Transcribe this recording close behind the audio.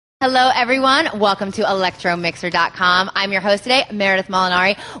Hello, everyone. Welcome to Electromixer.com. I'm your host today, Meredith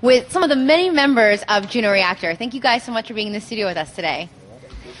Molinari, with some of the many members of Juno Reactor. Thank you guys so much for being in the studio with us today.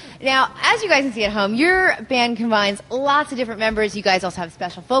 Now, as you guys can see at home, your band combines lots of different members. You guys also have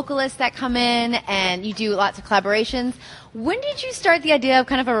special vocalists that come in, and you do lots of collaborations. When did you start the idea of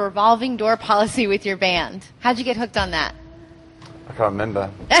kind of a revolving door policy with your band? How'd you get hooked on that? I can't remember.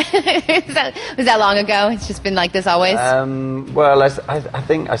 Was that long ago? It's just been like this always? Well, I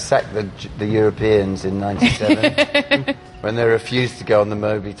think I sacked the Europeans in '97 when they refused to go on the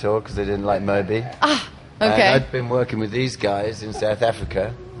Mabi tour because they didn't like Mabi. Ah, okay. And I'd been working with these guys in South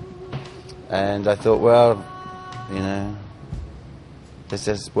Africa, and I thought, well, you know, this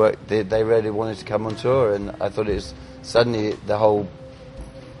just worked. They really wanted to come on tour, and I thought it was suddenly the whole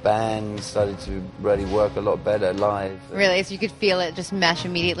band started to really work a lot better live. Really? So you could feel it just mesh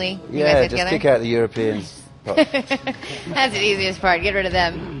immediately? Yeah, just kick out the Europeans. That's the easiest part. Get rid of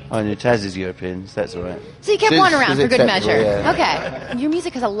them. Oh, and Taz's Europeans, that's all right. So you kept one around for good measure. Yeah. Okay. Your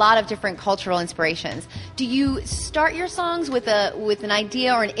music has a lot of different cultural inspirations. Do you start your songs with an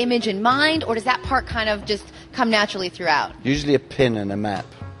idea or an image in mind, or does that part kind of just come naturally throughout? Usually a pin and a map.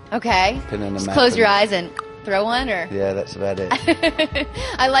 Okay. Pin and a just map. Close your eyes and throw one, or? Yeah, that's about it.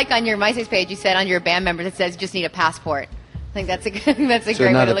 I like on your MySpace page you said on your band members it says you just need a passport. I think that's a great way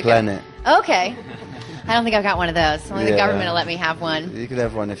to look at it. Okay. I don't think I've got one of those. Only the government will let me have one. You could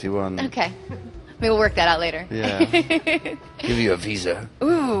have one if you want. Okay. Maybe we'll work that out later. Yeah. Give you a visa.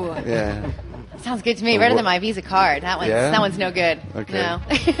 Ooh. Yeah. Sounds good to me. Better than my Visa card. That one's no good. Okay.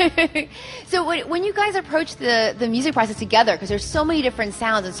 No. So when you guys approach the music process together, because there's so many different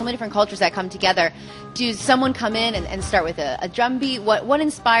sounds and so many different cultures that come together, does someone come in and start with a drum beat? What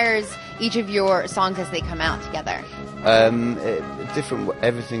inspires each of your songs as they come out together? Different.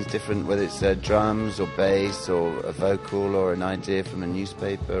 Everything's different, whether it's drums or bass or a vocal or an idea from a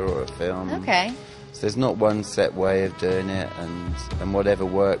newspaper or a film. Okay. So there's not one set way of doing it, and whatever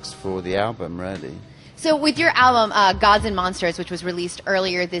works for the album, really. So with your album, Gods and Monsters, which was released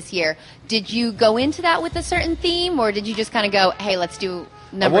earlier this year, did you go into that with a certain theme, or did you just kind of go, hey, let's do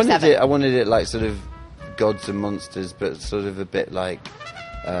number 7? I wanted it like sort of Gods and Monsters, but sort of a bit like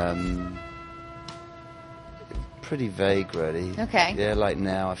pretty vague, really. Okay. Yeah, like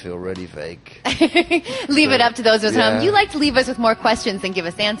now I feel really vague. Leave it up to those of us at home. You like to leave us with more questions than give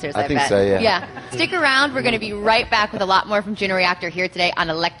us answers, I bet. think so, yeah. Yeah. Stick around. We're going to be right back with a lot more from Juno Reactor here today on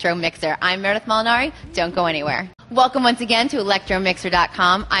Electro Mixer. I'm Meredith Molinari. Don't go anywhere. Welcome once again to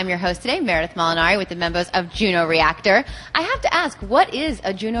Electromixer.com. I'm your host today, Meredith Molinari, with the members of Juno Reactor. I have to ask, what is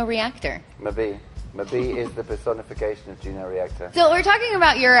a Juno Reactor? Mabi. Mabi is the personification of Juno Reactor. So we're talking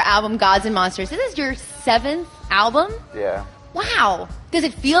about your album, Gods and Monsters. This is your 7th album? Yeah. Wow. Does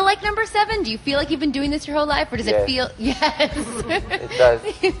it feel like number 7? Do you feel like you've been doing this your whole life? Or does it feel... Yes. It does.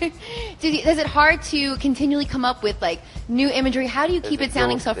 Is it hard to continually come up with, like, new imagery? How do you keep it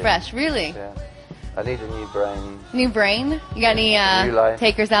sounding so fresh? Really? Yeah. I need a new brain. New brain? You got any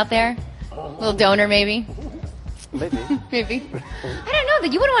takers out there? A little donor, maybe? Maybe. Maybe. I don't know.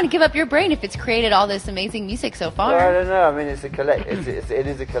 That you wouldn't want to give up your brain if it's created all this amazing music so far. Well, I don't know. I mean, it's a it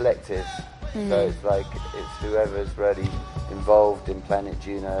is a collective. Mm-hmm. So it's like it's whoever's really involved in Planet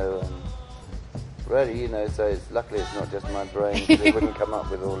Juno, and really, you know. So luckily it's not just my brain, because it wouldn't come up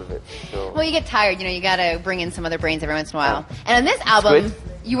with all of it for sure. Well, you get tired. You know, you got to bring in some other brains every once in a while. And on this album,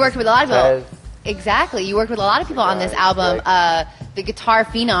 you worked with a lot of people. Exactly. You worked with a lot of people on this album. The guitar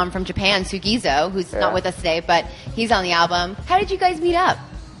phenom from Japan, Sugizo, who's not with us today, but he's on the album. How did you guys meet up?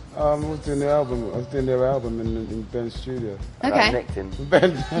 I was doing their album in Ben's studio. Okay. I nicked him.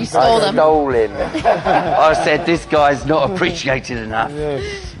 You stole him. I stole him. I said, this guy's not appreciated enough.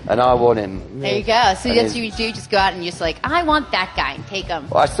 Yes. And I want him. There you go. So that's what you do. Just go out and just like, I want that guy, and take him.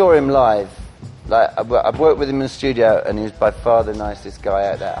 Well, I saw him live. Like I've worked with him in the studio, and he was by far the nicest guy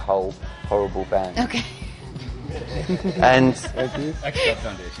out of that whole horrible band. Okay. And Extra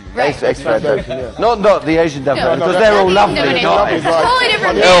Foundation. Right. Extra Foundation, yeah. Not the Asian Dub Foundation, because they're all lovely guys. Totally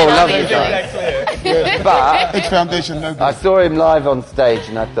different. They're all lovely guys. But X Foundation, no good. I saw him live on stage,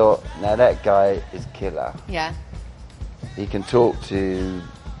 and I thought, now that guy is killer. Yeah. He can talk to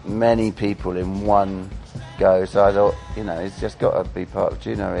many people in one go. So I thought, you know, he's just got to be part of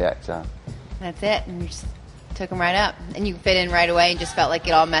Juno Reactor. That's it. And you just took him right up, and you fit in right away, and just felt like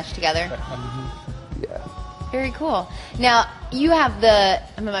it all meshed together. Yeah. Very cool. Now you have the,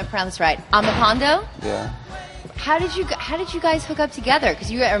 I'm going to pronounce this right, Amampondo. Yeah. How did you guys hook up together? Because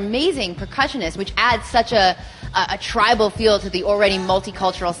you are amazing percussionists, which adds such a tribal feel to the already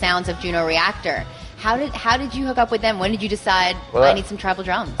multicultural sounds of Juno Reactor. How did you hook up with them? When did you decide I need some tribal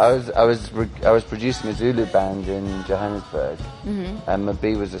drums? I was producing a Zulu band in Johannesburg, and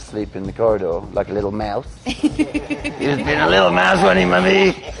Mabi was asleep in the corridor like a little mouse. He's been a little mouse, wasn't he,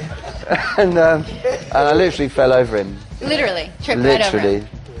 Mabi? And I literally fell over him. Literally, tripped right over him.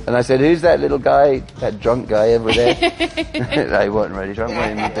 And I said, "Who's that little guy, that drunk guy over there?" He wasn't really drunk, was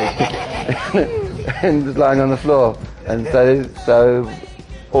he, Mabi? And was lying on the floor. And so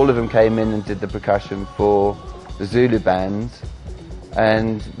all of them came in and did the percussion for the Zulu band,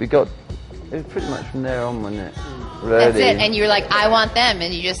 and it was pretty much from there on, wasn't it? Really. That's it, and you were like, I want them,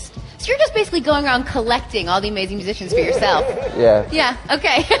 and so you're just basically going around collecting all the amazing musicians for yourself. Yeah. Yeah,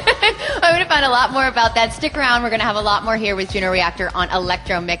 okay. I'm going to find a lot more about that. Stick around, we're going to have a lot more here with Juno Reactor on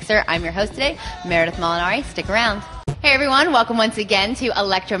Electro Mixer. I'm your host today, Meredith Molinari. Stick around. Hey everyone, welcome once again to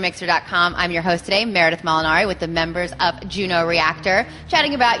electromixer.com. I'm your host today, Meredith Molinari, with the members of Juno Reactor,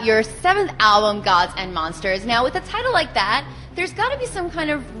 chatting about your 7th album, Gods and Monsters. Now, with a title like that, there's got to be some kind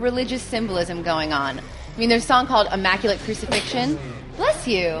of religious symbolism going on. I mean, there's a song called Immaculate Crucifixion. Bless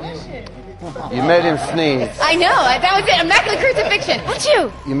you. You made him sneeze. I know, that was it, Immaculate Crucifixion.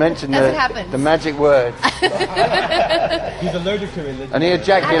 Achoo! You mentioned the magic word. He's allergic to religion. And he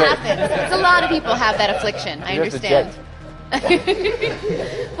ejaculated. That happens. A lot of people have that affliction, I understand.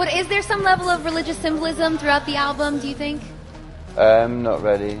 But is there some level of religious symbolism throughout the album, do you think? Not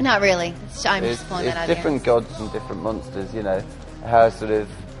really. Not really. I'm just pulling that out It's different gods and different monsters, you know. How the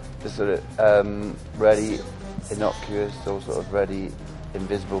really innocuous or sort of really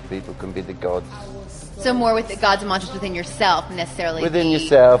invisible people can be the gods. So more with the gods and monsters within yourself, necessarily. Within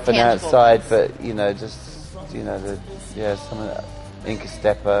yourself and tangible. outside, but some of that Inca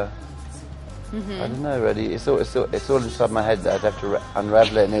Stepper. I don't know, really. It's all inside my head that I'd have to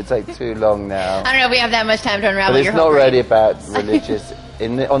unravel it, and it'd take too long now. I don't know if we have that much time to unravel your But it's whole not brain. really about religious.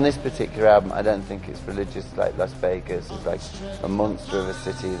 On this particular album, I don't think it's religious like Las Vegas. It's like a monster of a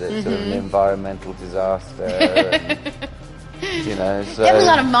city that's sort of an environmental disaster. And, you know, so Definitely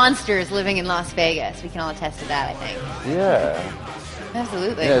a lot of monsters living in Las Vegas. We can all attest to that, I think. yeah.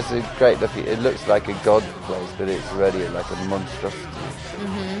 Absolutely. Yeah, it's a great looking. It looks like a god place, but it's really like a monstrosity.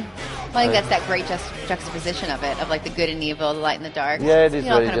 Well, I think that's that great juxtaposition of it, of like the good and evil, the light and the dark. Yeah, it is You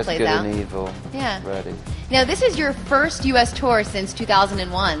know, really kind of just plays good out. and evil. Yeah. Really. Now, this is your first U.S. tour since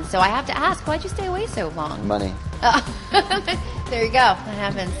 2001, so I have to ask, why'd you stay away so long? Money. There you go. That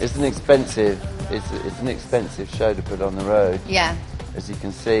happens. It's an expensive show to put on the road, Yeah. as you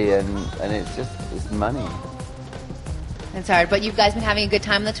can see, and it's money. It's hard, but you guys been having a good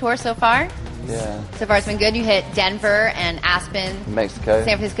time on the tour so far? Yeah. So far it's been good. You hit Denver and Aspen, Mexico.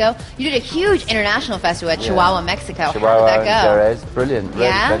 San Francisco. You did a huge international festival at Chihuahua, Mexico. Chihuahua How did that go? and Jerez. Brilliant. Really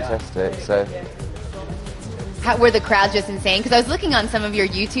Yeah? fantastic. So Were the crowds just insane? Because I was looking on some of your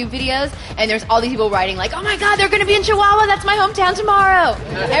YouTube videos, and there's all these people writing like, "Oh my God, they're going to be in Chihuahua! That's my hometown tomorrow!"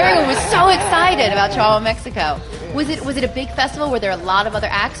 Everyone was so excited about Chihuahua, Mexico. Was it a big festival? Were there a lot of other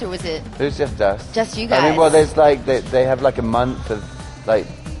acts, or was it it was just us. just you guys? I mean, well, there's like they have like a month of like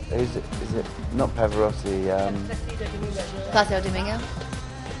is it not Pavarotti? Placido Domingo?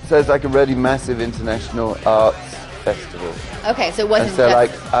 So it's like a really massive international arts festival. Okay, so it wasn't And so just...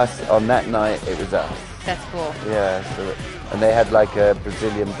 like us on that night, it was us. That's cool. Yeah. And they had like a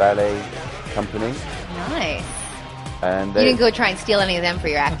Brazilian ballet company. Nice. And You they, didn't go try and steal any of them for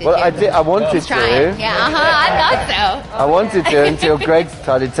your act, did well, you? I did. I wanted Just trying. to. Yeah, I thought so. I wanted to until Greg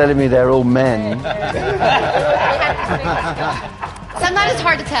started telling me they're all men. Sometimes it's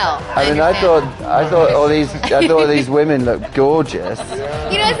hard to tell. I mean, I thought all these women looked gorgeous.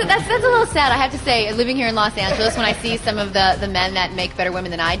 You know, that's a little sad. I have to say, living here in Los Angeles, when I see some of the men that make better women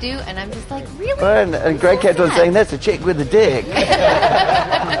than I do, and I'm just like, really? And Greg kept on saying, "That's a chick with a dick."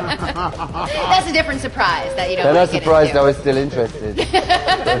 That's a different surprise that you don't. And I want was to get surprised into. I was still interested.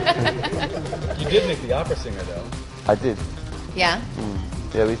 You did make the opera singer, though. I did. Yeah,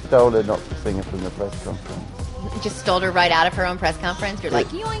 Yeah, we stole an opera singer from the press conference. you just stole her right out of her own press conference. You're like,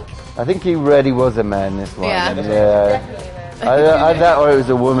 yoink. I think he really was a man, this one. Yeah. I that or it was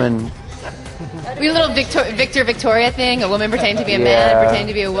a woman. We a little Victoria thing, a woman pretending to be a man, Yeah. pretending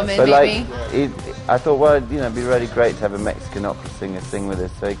to be a woman, But maybe. I thought, well, it'd be really great to have a Mexican opera singer sing with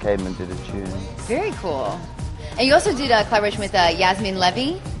us. So he came and did a tune. Very cool. And you also did a collaboration with Yasmin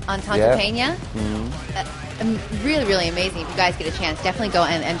Levy on Tanto Yeah. Peña. Really, really amazing. If you guys get a chance, definitely go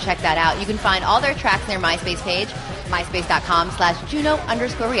and check that out. You can find all their tracks on their MySpace page,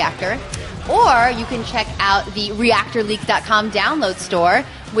 myspace.com/Juno_Reactor. Or you can check out the ReactorLeak.com download store,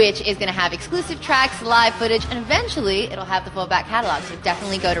 which is going to have exclusive tracks, live footage, and eventually it'll have the full back catalog. So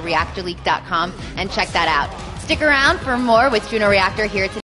definitely go to ReactorLeak.com and check that out. Stick around for more with Juno Reactor here today.